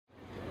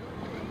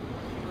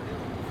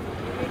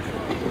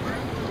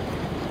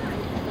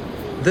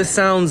The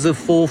sounds of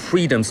Four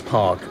Freedoms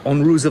Park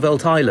on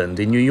Roosevelt Island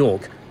in New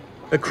York,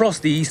 across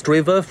the East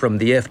River from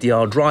the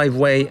FDR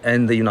driveway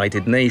and the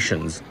United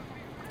Nations.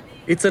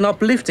 It's an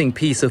uplifting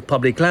piece of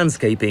public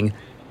landscaping,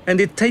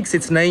 and it takes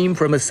its name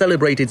from a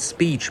celebrated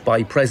speech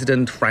by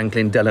President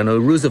Franklin Delano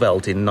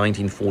Roosevelt in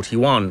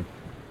 1941,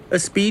 a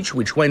speech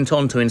which went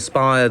on to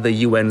inspire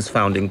the UN's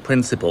founding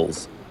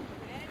principles.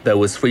 There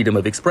was freedom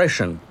of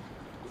expression,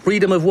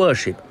 freedom of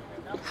worship,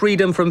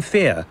 freedom from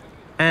fear,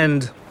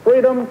 and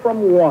freedom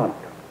from want,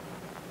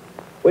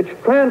 which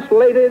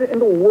translated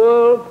into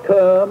world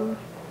terms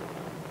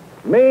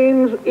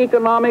means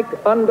economic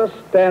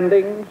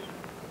understandings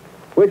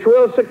which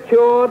will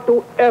secure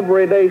to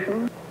every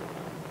nation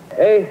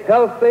a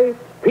healthy,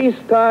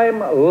 peacetime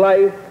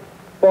life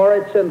for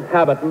its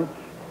inhabitants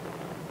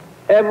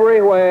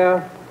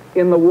everywhere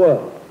in the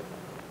world.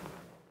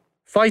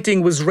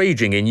 Fighting was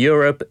raging in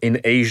Europe, in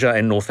Asia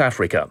and North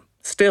Africa.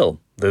 Still,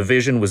 the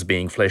vision was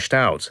being fleshed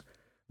out.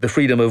 The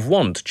freedom of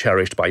want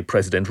cherished by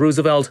President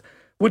Roosevelt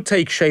would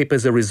take shape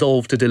as a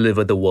resolve to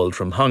deliver the world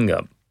from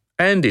hunger.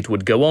 And it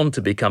would go on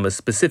to become a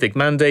specific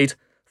mandate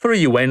for a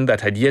UN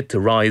that had yet to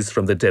rise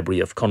from the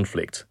debris of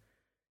conflict.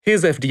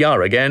 Here's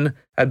FDR again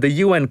at the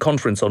UN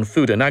Conference on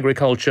Food and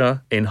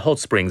Agriculture in Hot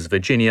Springs,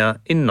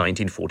 Virginia in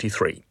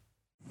 1943.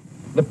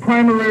 The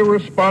primary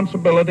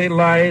responsibility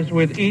lies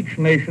with each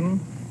nation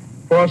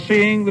for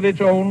seeing that its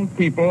own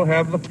people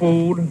have the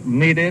food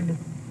needed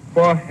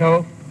for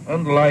health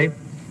and life.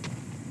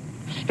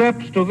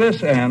 Steps to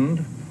this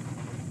end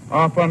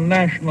are for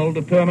national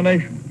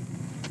determination.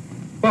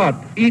 But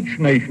each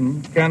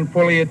nation can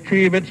fully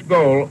achieve its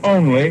goal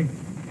only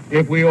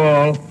if we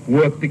all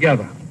work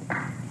together.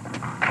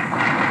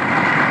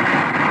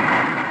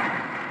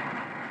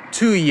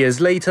 2 years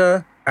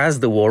later, as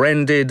the war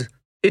ended,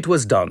 it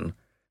was done.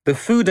 The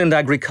Food and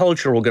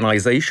Agriculture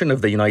Organization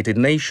of the United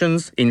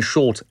Nations, in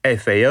short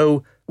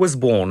FAO, was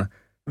born,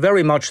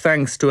 very much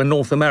thanks to a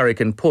North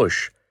American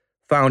push.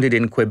 Founded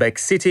in Quebec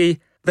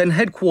City, then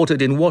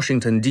headquartered in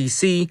Washington,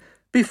 D.C.,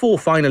 before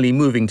finally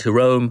moving to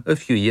Rome a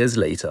few years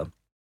later.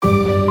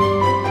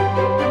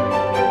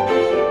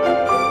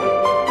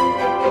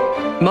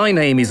 My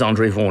name is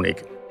André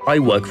Vornik. I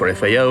work for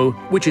FAO,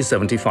 which is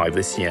 75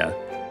 this year.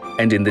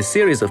 And in this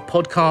series of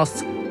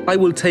podcasts, I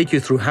will take you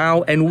through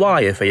how and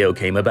why FAO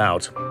came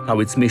about, how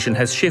its mission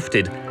has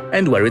shifted,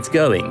 and where it's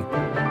going.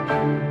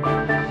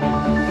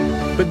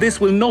 But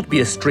this will not be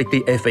a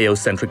strictly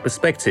FAO-centric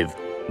perspective.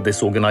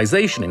 This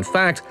organization, in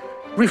fact,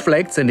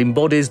 reflects and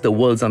embodies the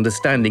world's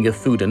understanding of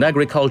food and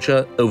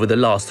agriculture over the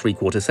last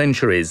three-quarter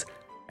centuries.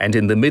 And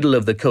in the middle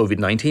of the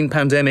COVID-19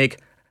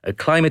 pandemic, a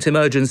climate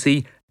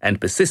emergency,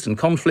 and persistent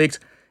conflict,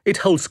 it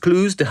holds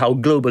clues to how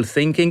global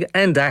thinking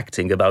and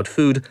acting about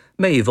food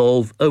may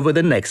evolve over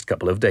the next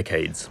couple of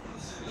decades.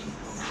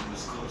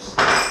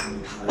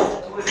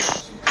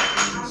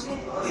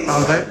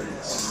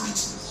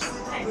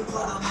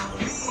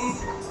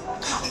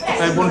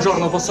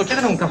 Buongiorno, posso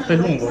chiedere un caffè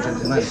lungo,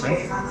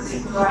 gentilmente?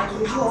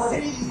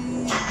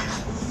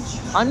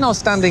 I'm now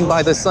standing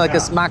by the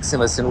Circus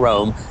Maximus in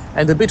Rome,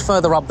 and a bit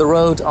further up the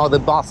road are the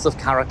Baths of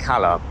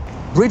Caracalla.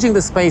 Bridging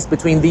the space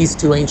between these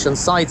two ancient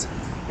sites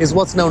is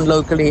what's known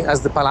locally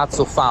as the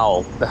Palazzo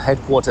FAO, the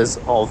headquarters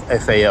of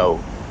FAO.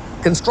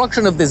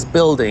 Construction of this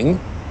building,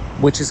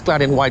 which is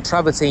clad in white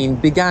travertine,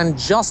 began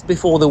just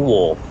before the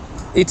war.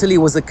 Italy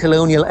was a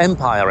colonial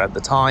empire at the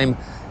time,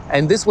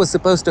 and this was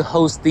supposed to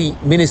host the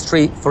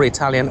Ministry for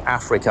Italian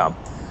Africa.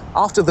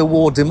 After the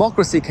war,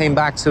 democracy came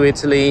back to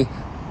Italy,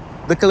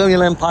 the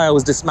colonial empire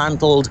was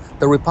dismantled,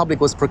 the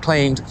republic was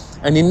proclaimed,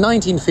 and in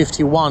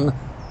 1951,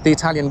 the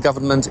Italian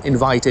government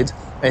invited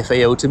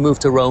FAO to move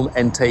to Rome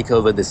and take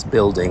over this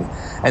building.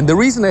 And the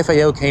reason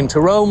FAO came to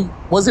Rome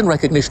was in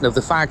recognition of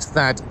the fact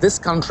that this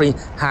country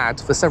had,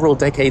 for several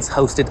decades,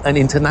 hosted an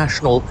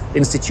international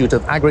institute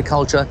of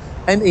agriculture,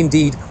 and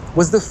indeed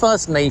was the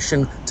first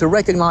nation to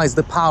recognize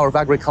the power of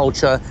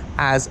agriculture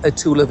as a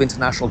tool of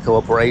international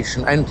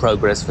cooperation and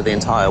progress for the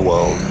entire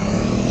world.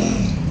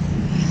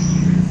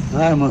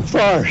 I'm a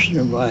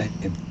forester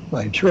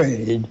by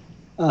trade.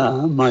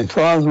 My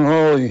father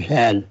always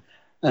had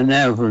an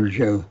average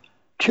of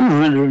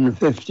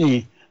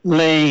 250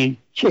 laying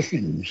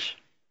chickens.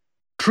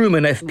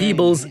 Truman F.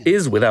 Peebles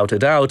is, without a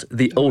doubt,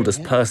 the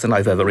oldest person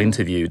I've ever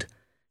interviewed.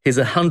 He's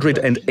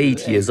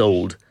 108 years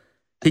old.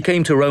 He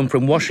came to Rome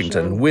from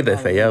Washington with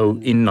FAO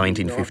in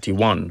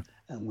 1951.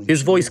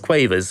 His voice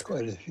quavers,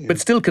 but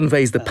still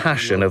conveys the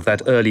passion of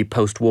that early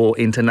post-war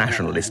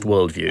internationalist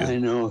worldview. I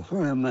know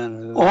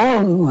all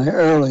of my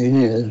early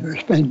years were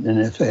spent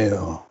in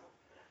FAO.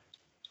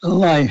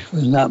 Life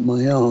was not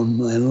my own,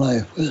 my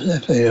life was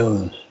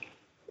FAO's.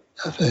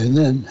 FAO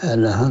then had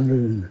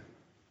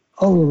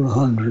over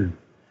 100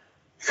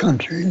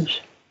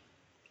 countries,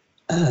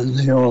 and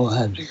they all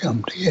had to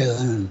come together.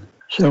 And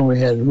so we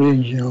had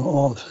regional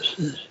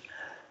offices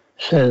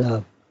set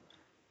up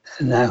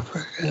in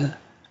Africa,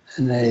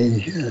 in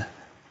Asia,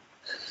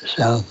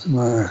 South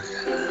America.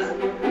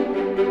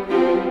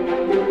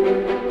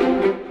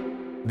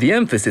 The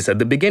emphasis at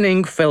the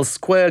beginning fell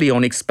squarely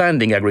on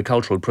expanding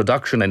agricultural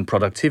production and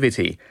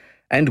productivity,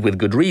 and with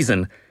good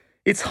reason.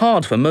 It's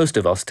hard for most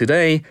of us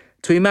today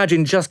to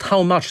imagine just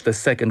how much the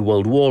Second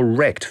World War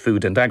wrecked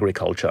food and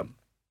agriculture.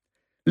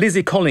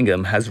 Lizzie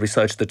Collingham has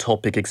researched the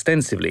topic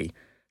extensively.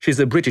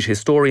 She's a British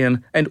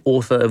historian and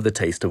author of The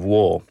Taste of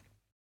War.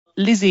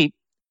 Lizzie,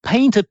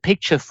 paint a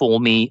picture for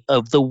me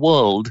of the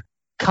world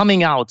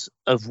coming out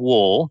of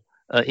war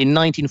in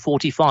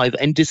 1945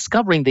 and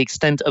discovering the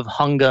extent of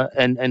hunger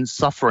and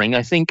suffering.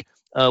 I think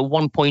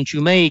one point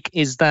you make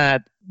is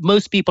that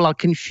most people are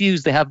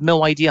confused. They have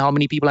no idea how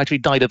many people actually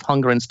died of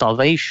hunger and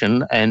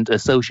starvation and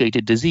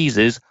associated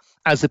diseases,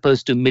 as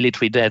opposed to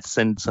military deaths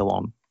and so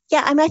on.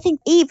 Yeah, I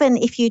think even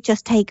if you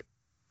just take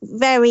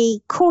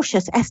very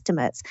cautious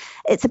estimates,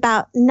 it's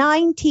about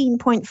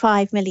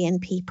 19.5 million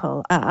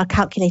people are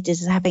calculated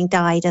as having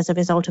died as a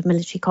result of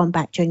military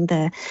combat during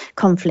the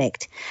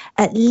conflict.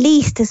 At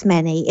least as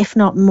many, if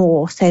not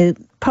more, so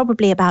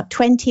probably about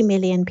 20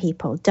 million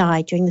people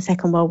died during the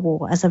Second World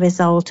War as a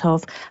result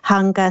of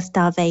hunger,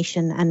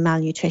 starvation and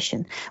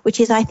malnutrition, which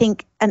is, I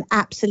think, an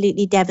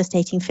absolutely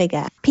devastating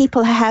figure.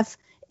 People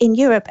in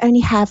Europe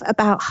only have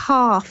about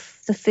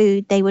half the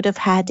food they would have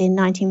had in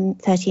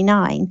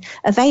 1939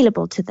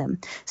 available to them.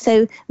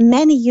 So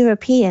many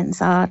Europeans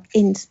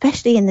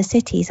especially in the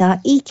cities, are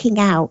eking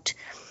out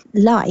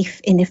life,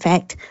 in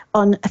effect,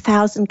 on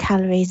 1,000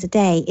 calories a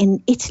day.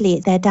 In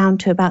Italy, they're down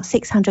to about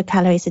 600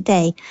 calories a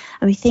day.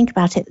 And we think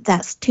about it,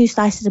 that's 2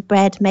 slices of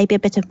bread, maybe a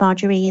bit of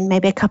margarine,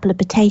 maybe a couple of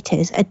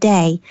potatoes a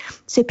day.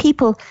 So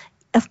people,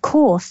 of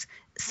course,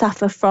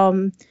 suffer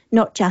from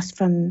not just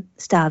from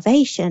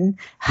starvation.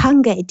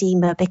 Hunger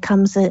edema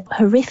becomes a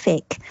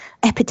horrific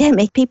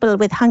epidemic. People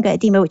with hunger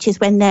edema, which is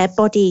when their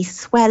bodies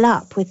swell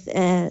up with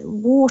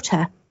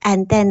water,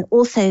 and then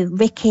also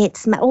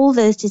rickets, all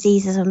those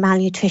diseases of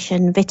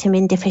malnutrition,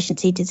 vitamin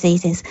deficiency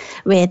diseases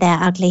rear their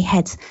ugly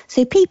heads.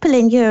 So people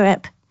in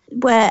Europe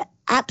were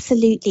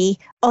absolutely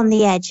on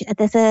the edge.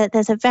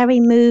 There's a very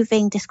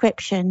moving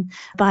description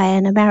by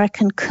an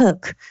American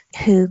cook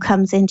who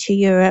comes into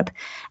Europe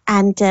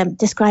and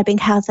describing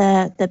how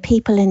the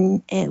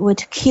people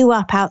would queue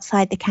up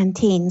outside the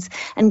canteens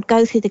and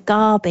go through the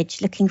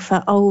garbage looking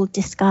for old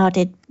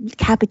discarded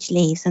cabbage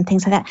leaves and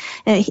things like that.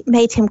 It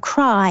made him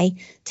cry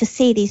to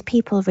see these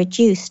people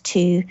reduced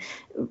to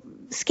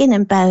skin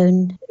and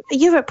bone.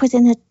 Europe was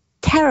in a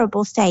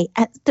terrible state.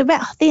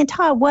 The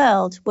entire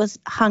world was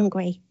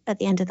hungry at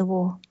the end of the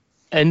war.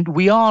 And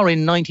we are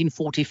in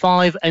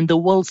 1945, and the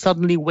world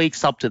suddenly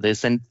wakes up to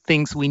this and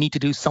thinks we need to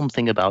do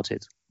something about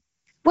it.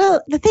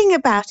 Well, the thing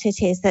about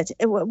it is that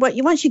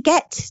once you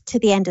get to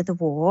the end of the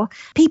war,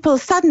 people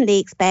suddenly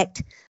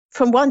expect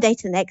from one day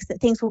to the next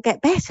that things will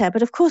get better.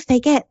 But of course, they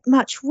get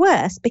much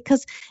worse,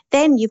 because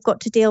then you've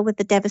got to deal with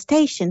the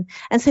devastation.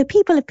 And so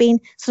people have been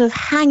sort of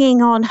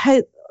hanging on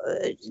hope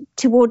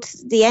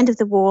towards the end of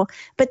the war,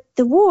 but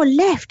the war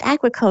left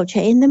agriculture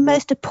in the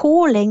most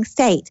appalling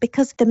state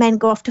because the men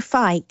go off to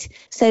fight.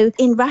 So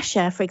in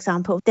Russia, for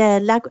example,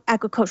 the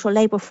agricultural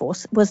labor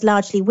force was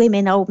largely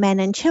women, old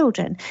men and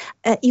children.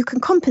 You can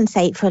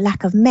compensate for a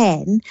lack of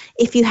men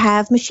if you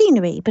have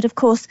machinery, but of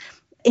course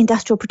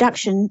industrial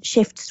production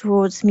shifts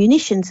towards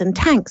munitions and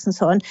tanks and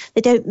so on.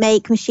 They don't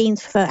make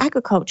machines for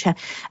agriculture.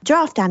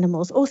 Draft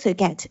animals also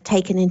get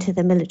taken into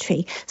the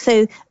military.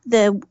 So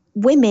the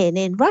women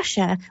in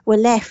Russia were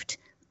left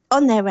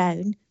on their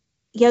own,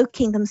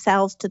 yoking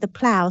themselves to the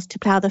plows to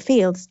plow the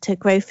fields to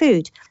grow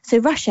food. So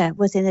Russia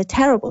was in a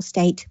terrible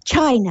state.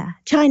 China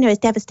is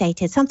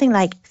devastated. Something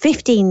like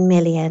 15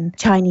 million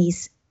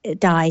Chinese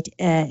died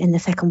in the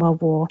Second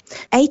World War.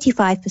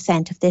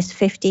 85% of this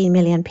 15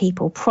 million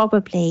people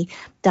probably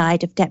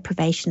died of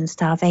deprivation and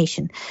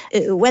starvation.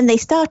 When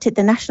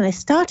the nationalists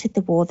started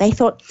the war, they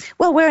thought,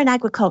 well, we're an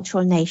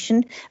agricultural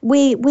nation.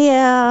 We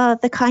are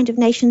the kind of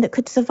nation that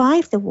could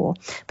survive the war.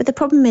 But the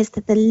problem is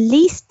that the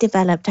least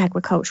developed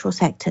agricultural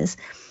sectors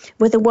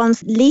were the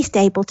ones least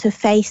able to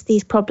face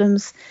these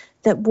problems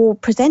that war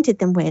presented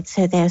them with.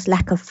 So there's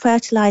lack of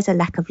fertilizer,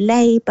 lack of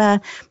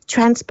labor,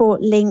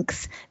 transport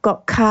links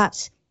got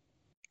cut.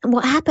 And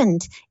what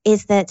happened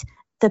is that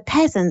the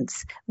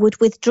peasants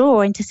would withdraw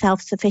into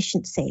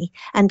self-sufficiency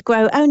and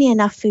grow only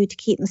enough food to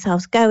keep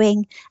themselves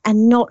going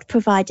and not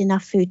provide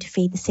enough food to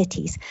feed the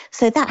cities.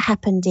 So that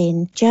happened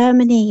in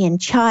Germany, in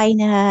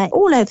China,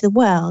 all over the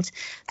world.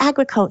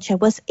 Agriculture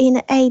was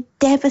in a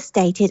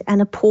devastated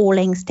and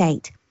appalling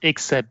state.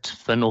 Except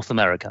for North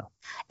America.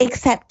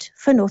 Except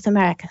for North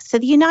America. So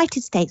the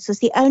United States was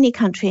the only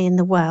country in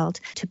the world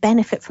to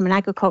benefit from an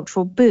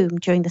agricultural boom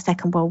during the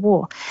Second World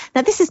War.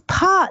 Now, this is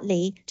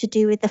partly to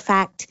do with the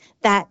fact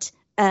that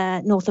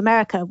North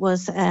America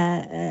was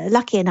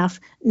lucky enough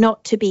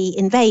not to be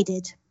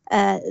invaded.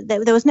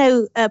 There was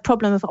no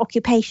problem of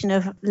occupation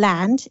of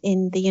land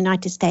in the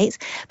United States.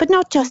 But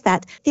not just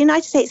that. The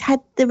United States had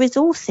the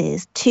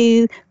resources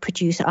to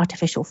produce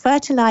artificial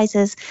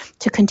fertilizers,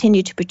 to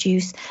continue to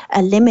produce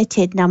a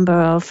limited number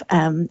of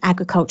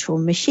agricultural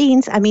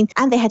machines.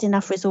 And they had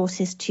enough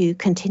resources to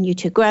continue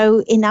to grow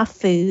enough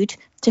food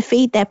to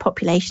feed their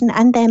population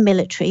and their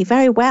military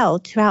very well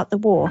throughout the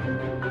war.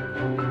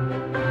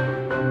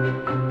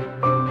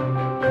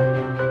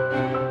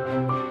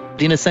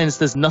 In a sense,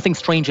 there's nothing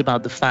strange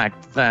about the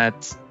fact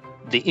that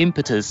the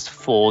impetus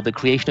for the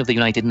creation of the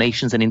United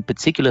Nations, and in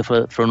particular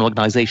for an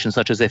organization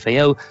such as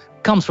FAO,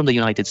 comes from the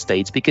United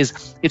States,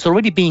 because it's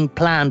already being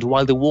planned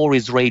while the war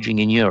is raging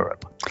in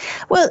Europe.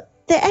 Well,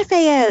 the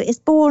FAO is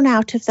born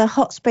out of the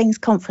Hot Springs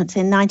Conference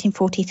in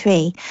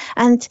 1943.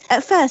 And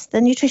at first, the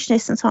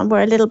nutritionists and so on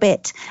were a little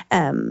bit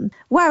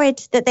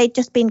worried that they'd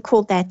just been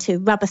called there to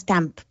rubber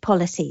stamp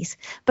policies.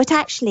 But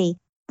actually,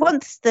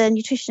 once the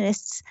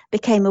nutritionists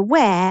became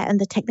aware,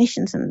 and the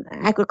technicians and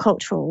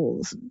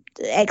agricultural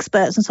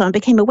experts and so on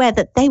became aware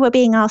that they were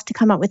being asked to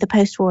come up with a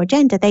post-war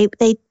agenda,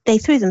 they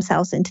threw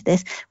themselves into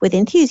this with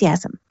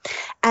enthusiasm.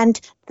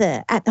 And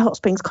at the Hot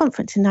Springs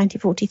Conference in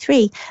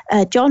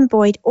 1943, John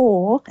Boyd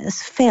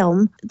Orr's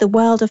film, The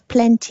World of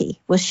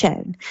Plenty, was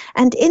shown.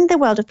 And in The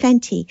World of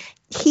Plenty,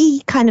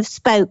 he kind of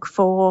spoke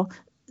for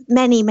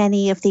many,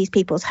 many of these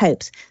people's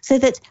hopes, so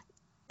that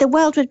the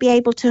world would be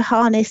able to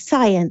harness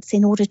science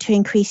in order to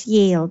increase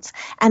yields,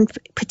 and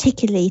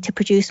particularly to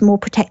produce more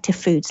protective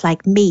foods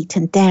like meat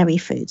and dairy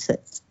foods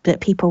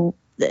that people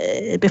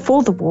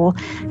before the war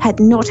had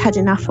not had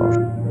enough of.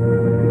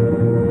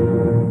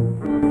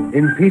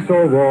 In peace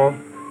or war,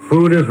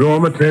 food is raw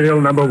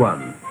material number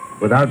one.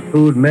 Without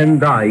food, men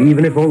die,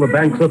 even if all the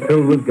banks are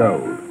filled with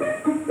gold.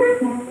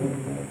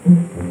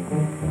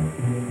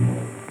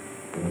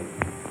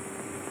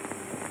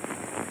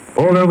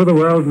 All over the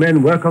world,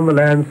 men work on the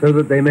land so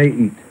that they may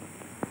eat.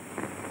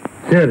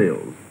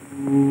 Cereals,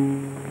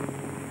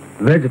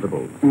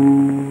 vegetables,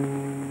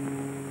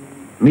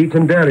 meat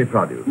and dairy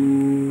produce,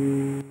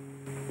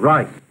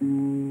 rice.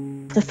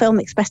 The film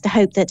expressed a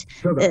hope that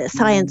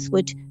science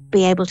would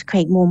be able to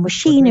create more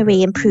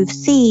machinery, improve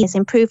seeds,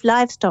 improve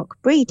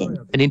livestock breeding.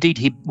 And indeed,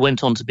 he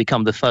went on to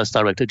become the first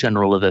Director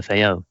General of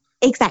FAO.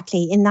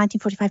 Exactly. In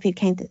 1945, he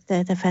became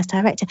the first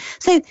director.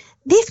 So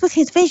this was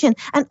his vision.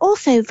 And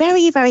also,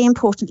 very, very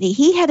importantly,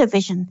 he had a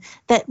vision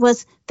that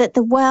was that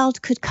the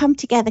world could come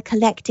together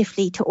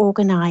collectively to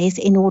organise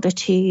in order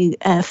to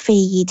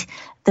feed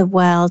the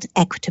world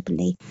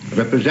equitably.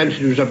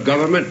 Representatives of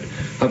government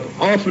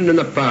have often in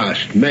the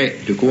past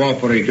met to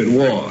cooperate in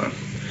war,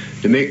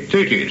 to make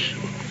treaties,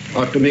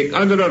 or to make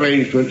other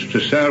arrangements to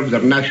serve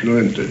their national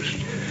interest.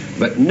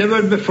 But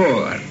never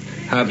before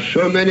have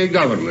so many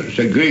governments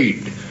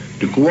agreed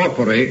to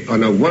cooperate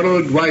on a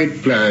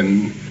worldwide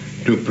plan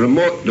to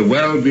promote the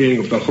well-being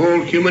of the whole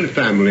human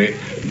family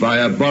by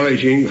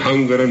abolishing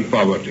hunger and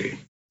poverty.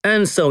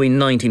 And so in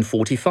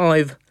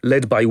 1945,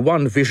 led by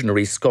one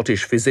visionary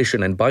Scottish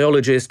physician and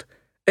biologist,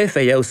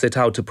 FAO set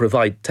out to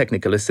provide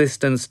technical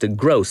assistance to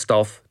grow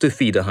stuff to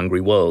feed a hungry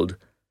world.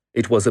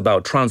 It was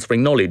about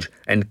transferring knowledge,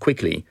 and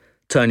quickly,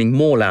 turning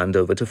more land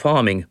over to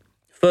farming,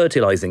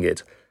 fertilizing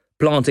it,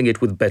 planting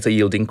it with better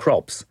yielding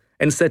crops,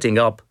 and setting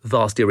up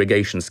vast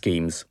irrigation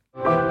schemes.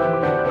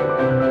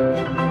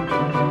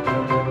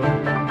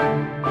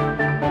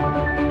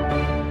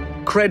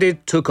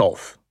 Credit took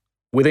off.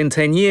 Within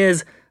 10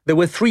 years, there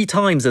were 3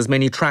 times as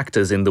many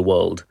tractors in the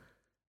world.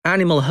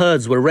 Animal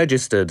herds were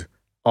registered,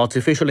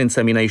 artificial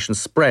insemination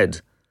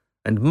spread,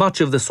 and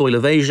much of the soil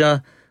of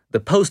Asia,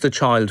 the poster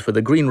child for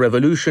the Green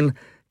Revolution,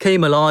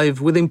 came alive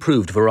with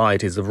improved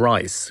varieties of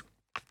rice.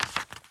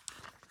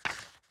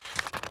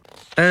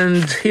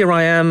 And here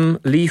I am,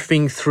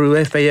 leafing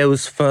through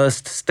FAO's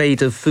first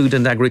State of Food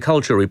and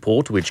Agriculture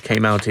report, which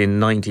came out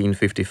in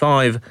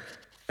 1955,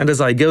 and as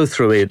I go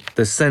through it,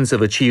 the sense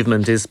of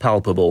achievement is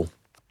palpable.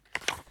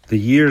 The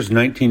years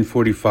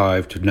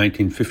 1945 to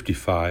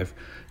 1955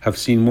 have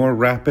seen more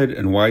rapid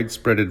and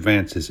widespread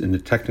advances in the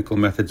technical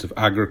methods of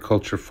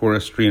agriculture,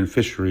 forestry, and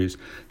fisheries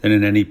than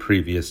in any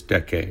previous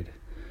decade.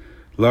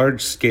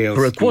 Large-scale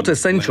For a quarter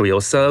century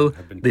or so,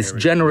 this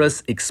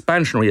generous,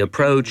 expansionary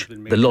approach,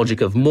 the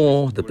logic of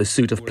more, the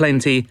pursuit of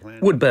plenty,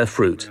 would bear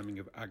fruit.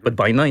 But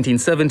by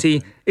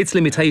 1970, its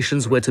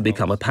limitations were to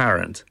become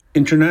apparent.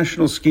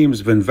 International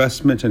schemes of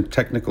investment and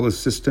technical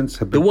assistance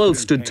have been... The world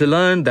stood to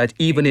learn that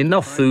even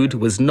enough food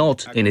was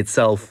not, in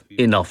itself,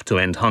 enough to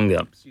end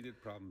hunger.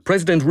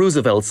 President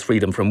Roosevelt's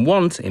freedom from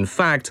want, in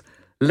fact,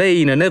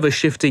 lay in an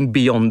ever-shifting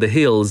beyond the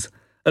hills,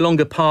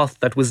 along a path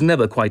that was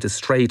never quite as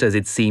straight as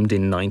it seemed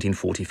in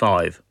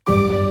 1945.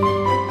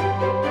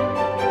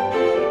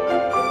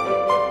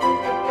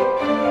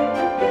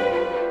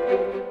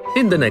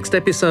 In the next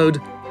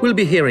episode, we'll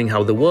be hearing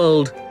how the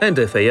world and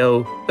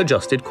FAO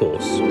adjusted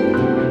course.